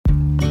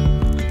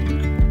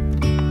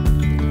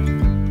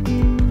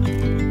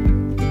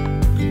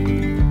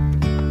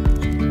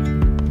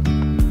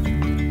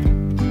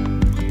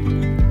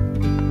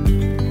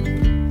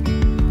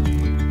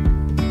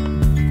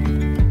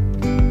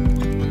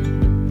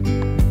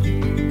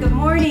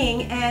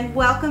and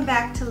welcome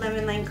back to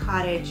Lemon Lane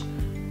Cottage.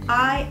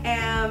 I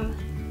am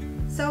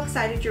so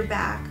excited you're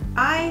back.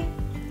 I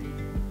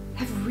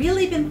have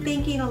really been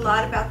thinking a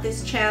lot about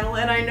this channel,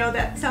 and I know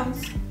that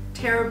sounds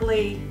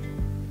terribly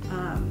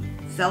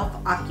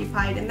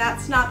self-occupied, and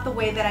that's not the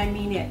way that I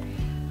mean it.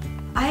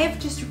 I have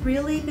just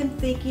really been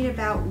thinking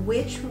about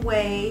which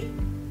way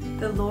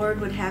the Lord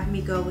would have me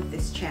go with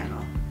this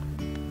channel.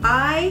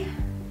 I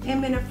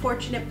am in a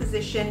fortunate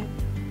position.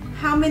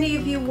 How many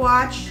of you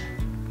watch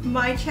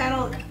my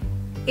channel?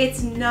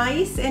 It's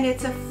nice and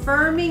it's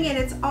affirming and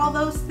it's all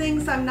those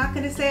things. I'm not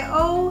going to say,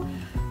 oh,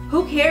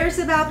 who cares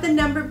about the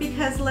number,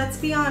 because let's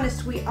be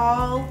honest, we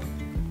all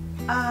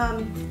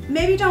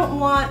maybe don't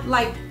want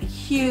like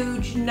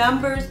huge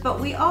numbers, but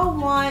we all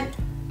want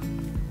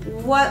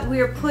what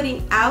we're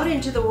putting out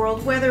into the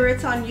world, whether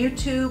it's on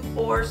YouTube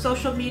or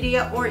social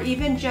media or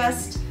even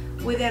just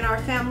within our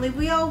family.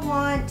 We all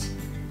want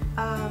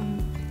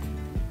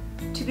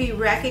to be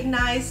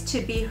recognized,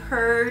 to be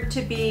heard,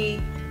 to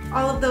be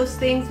all of those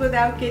things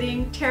without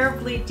getting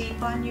terribly deep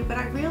on you. But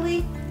I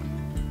really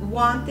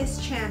want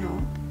this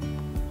channel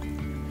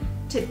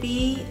to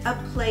be a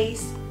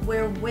place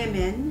where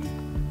women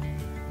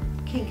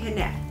can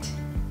connect.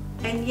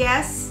 And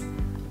yes,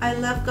 I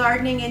love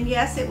gardening, and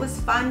yes, it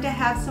was fun to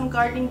have some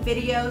gardening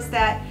videos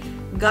that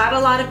got a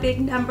lot of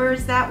big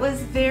numbers. That was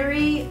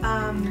very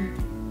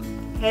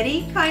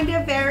heady, kind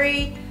of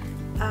very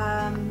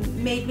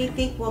made me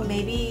think, well,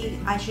 maybe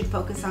I should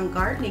focus on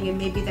gardening and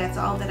maybe that's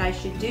all that I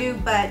should do.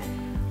 But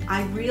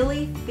I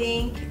really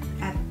think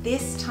at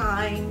this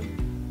time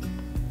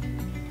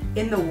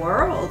in the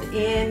world,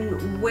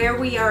 in where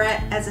we are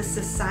at as a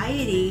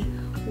society,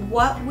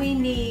 what we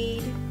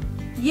need,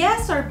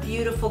 yes, our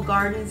beautiful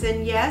gardens,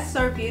 and yes,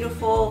 our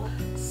beautiful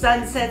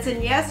sunsets,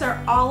 and yes, are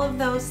all of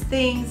those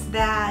things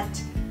that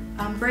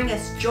bring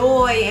us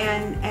joy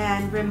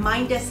and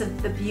remind us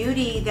of the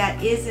beauty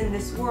that is in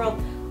this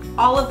world.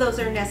 All of those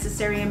are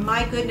necessary, and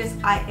my goodness,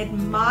 I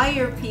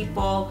admire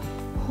people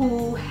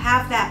who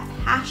have that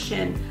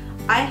passion.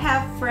 I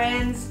have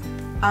friends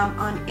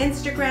on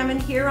Instagram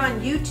and here on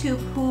YouTube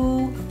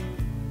who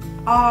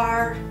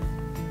are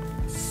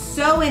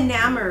so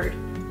enamored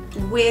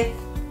with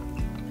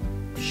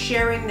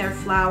sharing their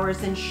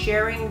flowers and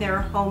sharing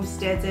their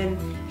homesteads and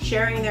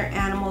sharing their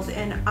animals,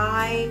 and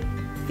I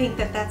think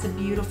that that's a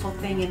beautiful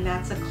thing, and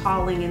that's a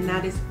calling, and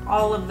that is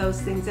all of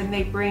those things, and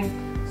they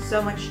bring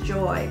so much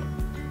joy.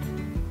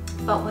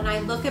 But when I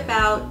look at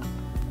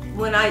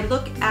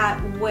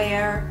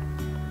where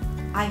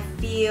I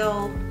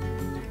feel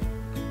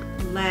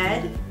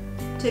led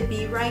to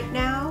be right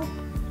now,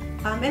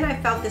 and I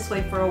felt this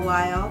way for a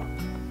while,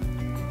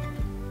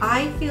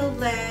 I feel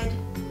led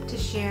to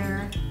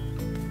share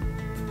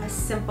a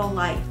simple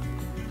life.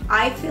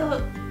 I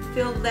feel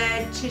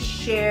led to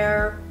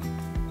share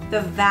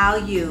the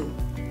value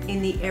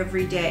in the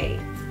everyday.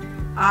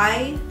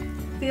 I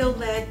feel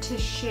led to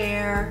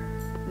share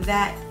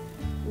that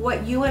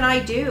what you and I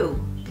do,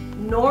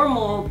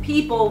 normal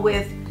people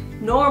with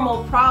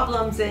normal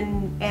problems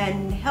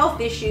and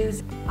health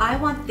issues, I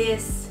want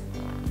this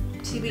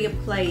to be a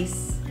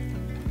place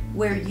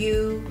where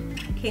you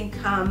can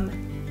come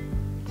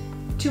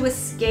to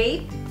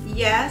escape,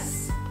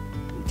 yes,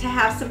 to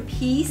have some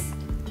peace,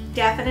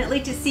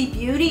 definitely to see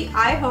beauty,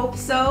 I hope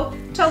so,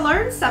 to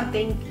learn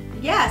something,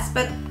 yes,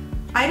 but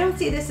I don't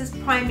see this as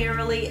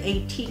primarily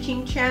a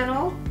teaching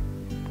channel.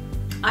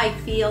 I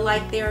feel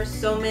like there are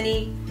so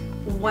many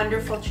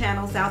wonderful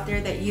channels out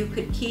there that you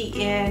could key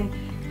in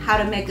how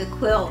to make a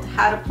quilt,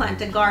 how to plant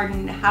a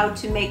garden, how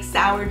to make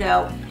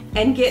sourdough,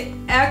 and get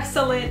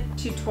excellent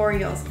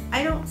tutorials.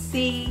 I don't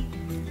see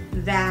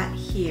that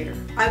here.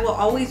 I will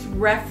always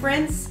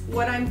reference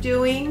what I'm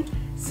doing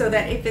so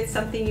that if it's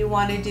something you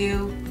want to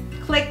do,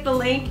 click the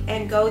link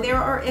and go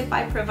there, or if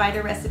I provide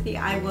a recipe,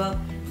 I will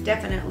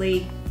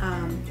definitely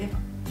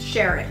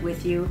share it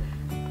with you.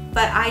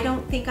 But I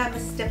don't think I'm a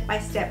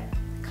step-by-step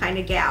kind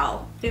of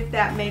gal, if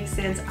that makes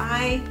sense.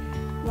 I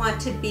want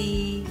to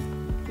be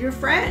your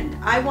friend.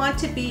 I want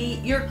to be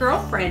your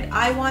girlfriend.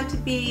 I want to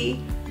be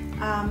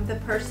the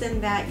person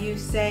that you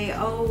say,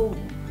 oh,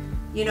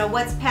 you know,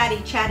 what's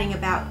Patty chatting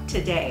about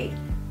today?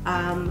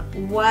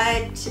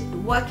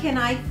 What can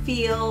I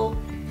feel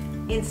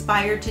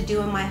inspired to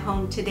do in my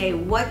home today?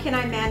 What can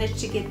I manage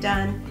to get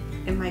done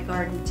in my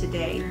garden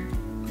today?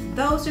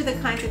 Those are the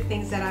kinds of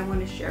things that I want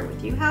to share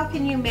with you. How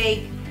can you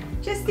make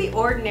just the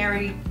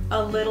ordinary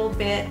a little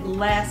bit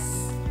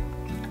less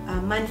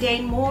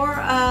mundane, more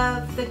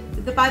of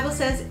the Bible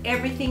says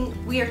everything,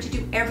 we are to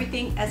do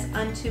everything as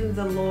unto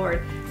the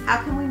Lord.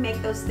 How can we make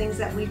those things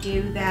that we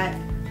do that,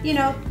 you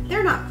know,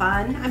 they're not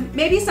fun?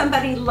 Maybe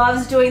somebody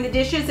loves doing the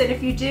dishes, and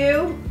if you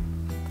do,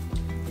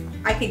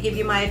 I could give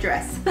you my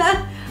address.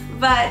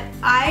 But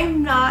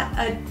I'm not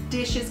a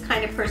dishes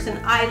kind of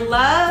person. I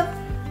love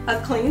a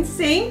clean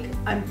sink,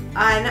 and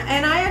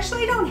I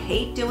actually don't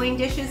hate doing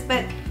dishes,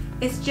 but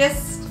it's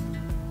just,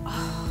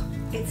 oh,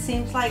 it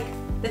seems like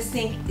the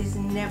sink is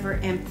never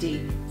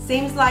empty.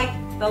 Seems like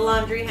the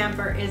laundry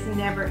hamper is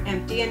never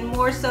empty, and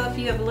more so if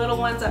you have little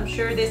ones. I'm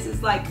sure this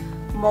is like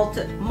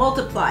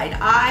multiplied.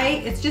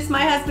 It's just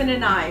my husband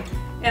and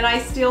I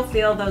still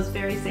feel those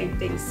very same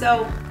things.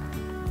 So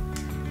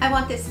I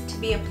want this to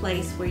be a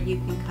place where you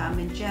can come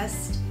and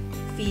just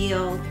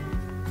feel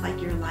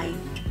like your life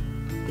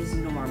is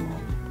normal,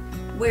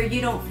 where you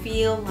don't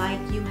feel like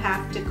you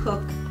have to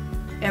cook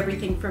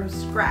everything from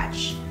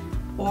scratch,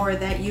 or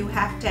that you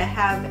have to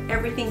have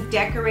everything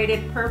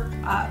decorated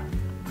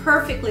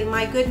perfectly.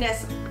 My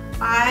goodness,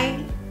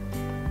 I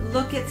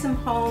look at some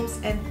homes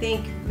and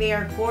think they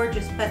are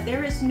gorgeous, but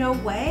there is no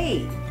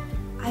way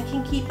I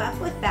can keep up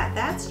with that.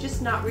 That's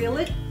just not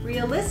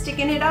realistic,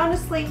 and it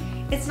honestly,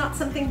 it's not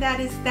something that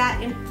is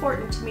that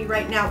important to me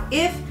right now.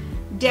 If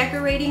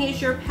decorating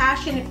is your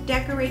passion, if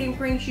decorating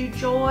brings you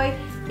joy,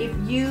 if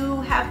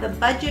you have the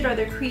budget or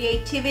the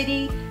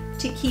creativity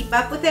to keep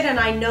up with it, and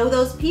I know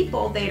those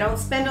people, they don't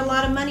spend a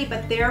lot of money,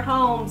 but their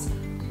homes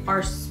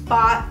are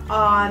spot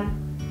on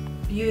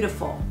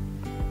beautiful.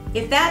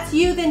 If that's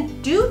you,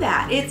 then do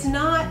that. It's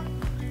not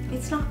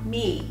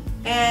me,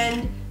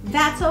 and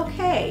that's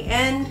okay.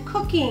 And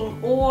cooking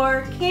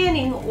or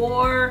canning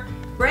or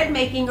bread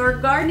making or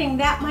gardening,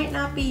 that might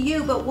not be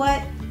you, but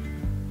what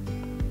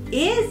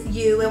is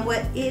you and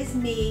what is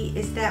me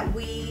is that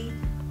we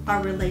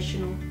are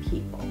relational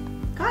people.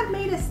 God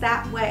made us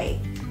that way.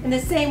 In the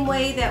same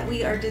way that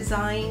we are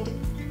designed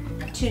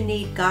to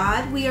need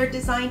God, we are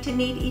designed to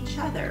need each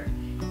other.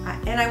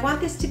 And I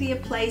want this to be a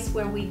place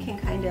where we can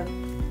kind of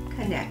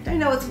connect. I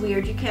know it's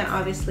weird, you can't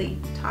obviously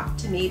talk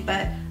to me,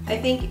 but I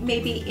think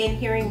maybe in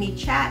hearing me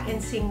chat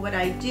and seeing what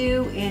I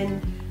do,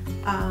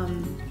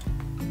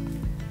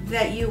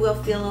 that you will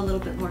feel a little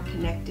bit more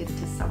connected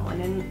to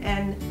someone.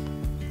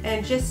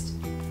 And just,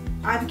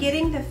 I'm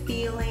getting the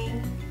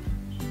feeling,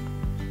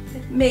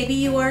 maybe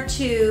you are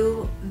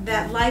too,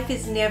 that life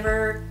is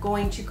never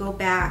going to go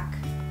back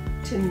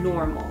to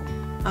normal.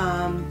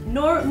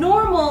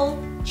 Normal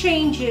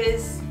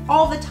changes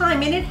all the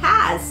time, and it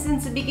has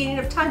since the beginning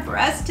of time. For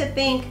us to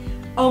think,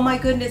 oh my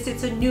goodness,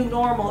 it's a new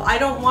normal, I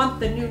don't want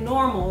the new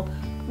normal.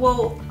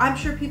 Well, I'm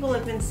sure people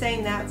have been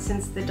saying that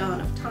since the dawn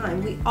of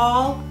time. We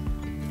all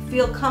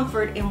feel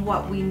comfort in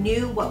what we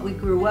knew, what we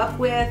grew up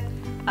with.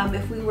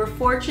 If we were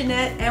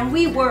fortunate, and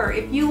we were,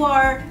 if you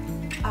are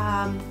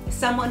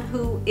someone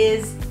who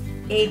is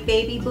a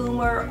baby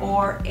boomer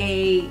or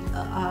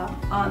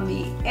on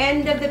the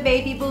end of the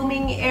baby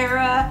booming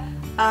era,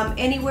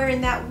 anywhere in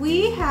that,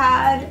 we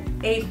had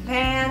a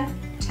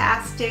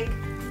fantastic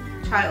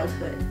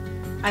childhood.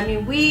 I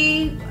mean,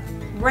 we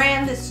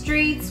ran the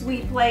streets,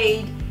 we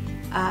played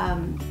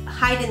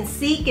hide and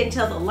seek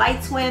until the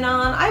lights went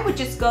on. I would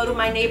just go to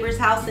my neighbor's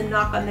house and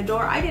knock on the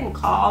door. I didn't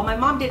call. My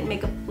mom didn't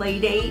make a play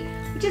date.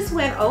 We just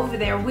went over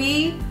there.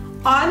 We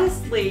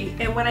honestly,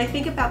 and when I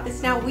think about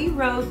this now, we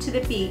rode to the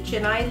beach,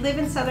 and I live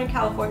in Southern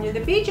California. The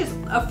beach is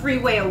a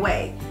freeway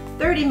away,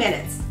 30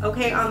 minutes,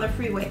 okay, on the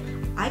freeway.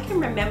 I can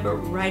remember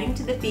riding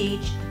to the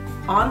beach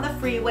on the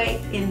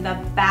freeway in the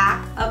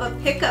back of a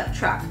pickup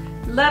truck,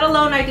 let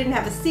alone I didn't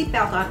have a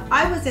seatbelt on.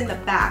 I was in the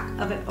back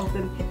of an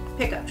open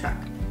pickup truck.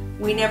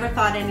 We never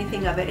thought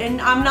anything of it.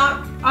 And I'm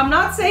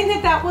not saying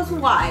that that was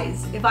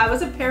wise. If I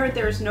was a parent,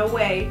 there's no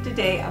way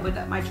today I would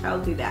let my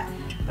child do that.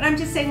 But I'm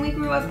just saying we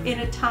grew up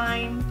in a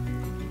time,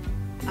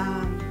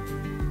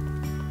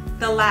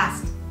 the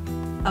last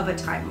of a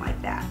time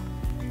like that.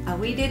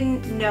 We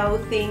didn't know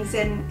things,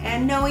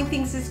 and knowing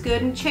things is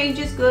good and change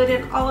is good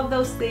and all of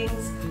those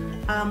things.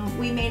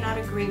 We may not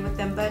agree with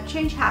them, but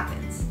change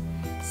happens.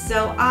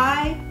 So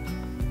I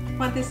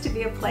want this to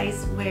be a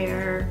place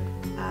where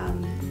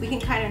we can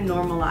kind of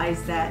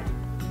normalize that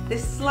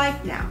this is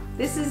life now.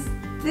 This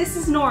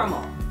is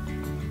normal.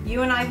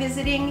 You and I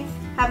visiting,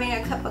 having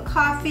a cup of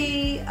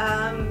coffee,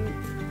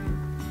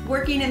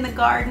 working in the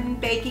garden,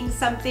 baking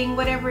something,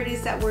 whatever it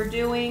is that we're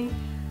doing.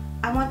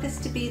 I want this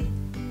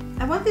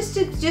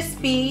to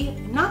just be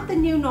not the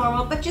new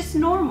normal, but just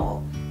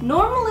normal.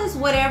 Normal is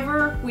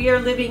whatever we are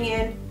living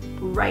in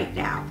right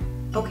now.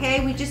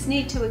 Okay, we just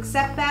need to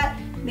accept that.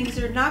 Things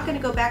are not going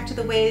to go back to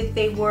the way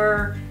they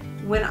were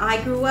when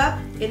I grew up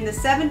in the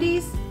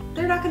 70s.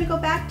 They're not going to go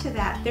back to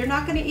that. They're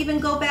not going to even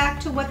go back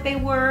to what they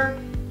were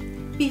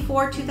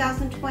before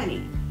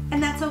 2020.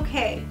 And that's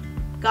okay.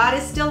 God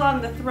is still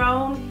on the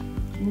throne.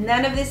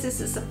 None of this is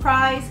a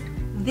surprise.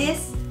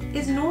 This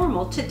is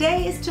normal.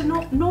 Today is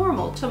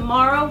normal.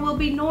 Tomorrow will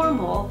be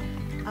normal.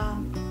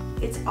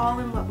 It's all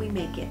in what we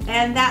make it.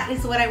 And that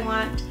is what I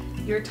want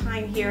your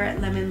time here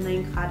at Lemon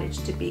Lane Cottage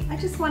to be. I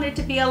just want it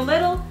to be a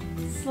little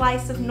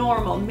slice of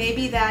normal.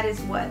 Maybe that is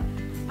what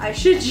I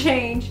should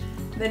change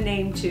the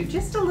name to.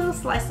 Just a little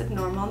slice of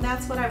normal. And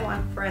that's what I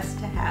want for us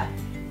to have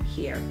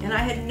here. And I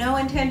had no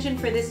intention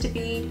for this to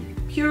be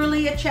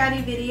purely a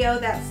chatty video.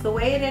 That's the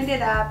way it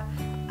ended up.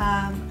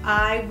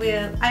 I'm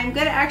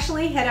gonna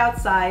actually head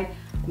outside.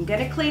 I'm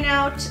gonna clean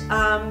out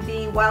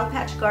the wild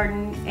patch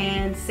garden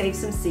and save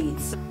some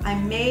seeds. I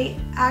may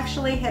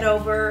actually head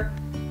over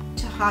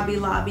to Hobby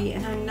Lobby,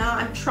 and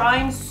I'm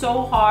trying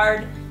so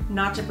hard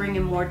not to bring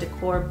in more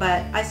decor,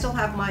 but I still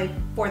have my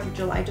 4th of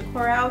July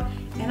decor out,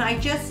 and I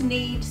just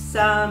need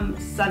some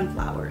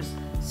sunflowers.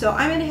 So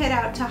I'm gonna head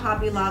out to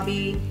Hobby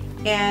Lobby,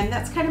 and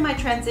that's kind of my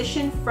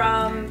transition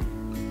from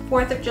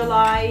 4th of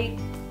July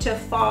to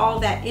fall,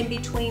 that in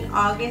between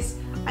August.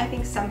 I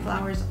think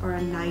sunflowers are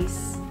a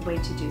nice way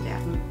to do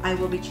that. I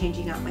will be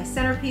changing out my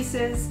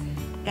centerpieces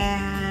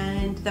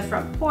and the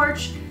front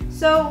porch.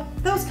 So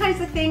those kinds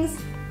of things,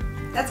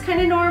 that's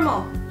kind of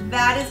normal.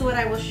 That is what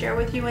I will share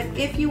with you. And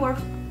if you are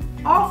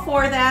all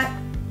for that,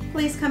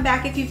 please come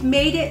back. If you've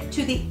made it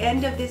to the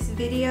end of this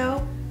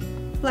video,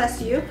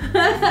 bless you.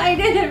 I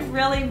didn't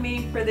really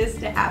mean for this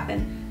to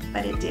happen,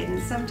 but it did.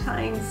 And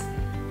sometimes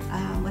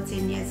what's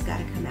in you has got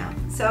to come out.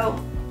 So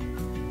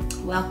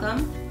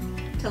welcome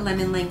to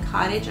Lemon Lane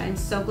Cottage. I'm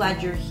so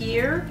glad you're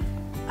here.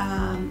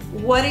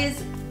 What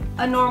is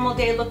a normal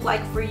day look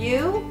like for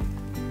you?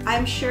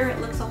 I'm sure it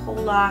looks a whole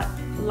lot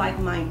like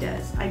mine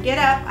does. I get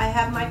up, I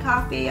have my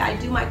coffee, I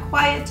do my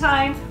quiet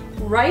time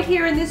right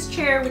here in this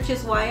chair, which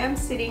is why I'm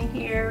sitting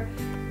here.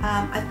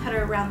 I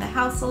putter around the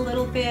house a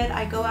little bit.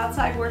 I go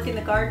outside, work in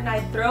the garden. I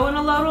throw in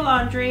a load of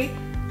laundry,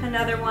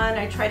 another one.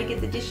 I try to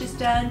get the dishes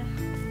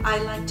done. I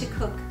like to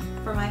cook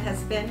for my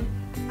husband.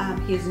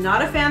 He is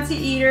not a fancy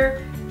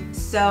eater,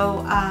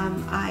 so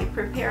I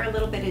prepare a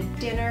little bit of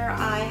dinner.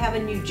 I have a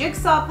new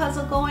jigsaw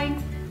puzzle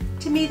going.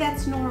 To me,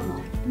 that's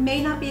normal. It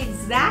may not be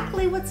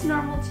exactly what's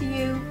normal to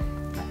you,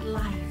 but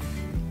life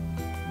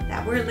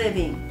that we're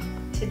living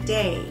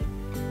today,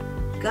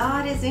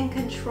 God is in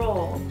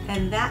control,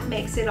 and that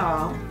makes it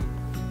all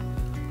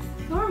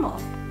normal.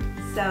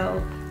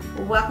 So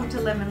welcome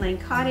to Lemon Lane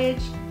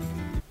Cottage.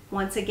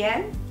 Once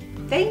again,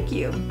 thank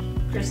you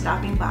for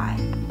stopping by.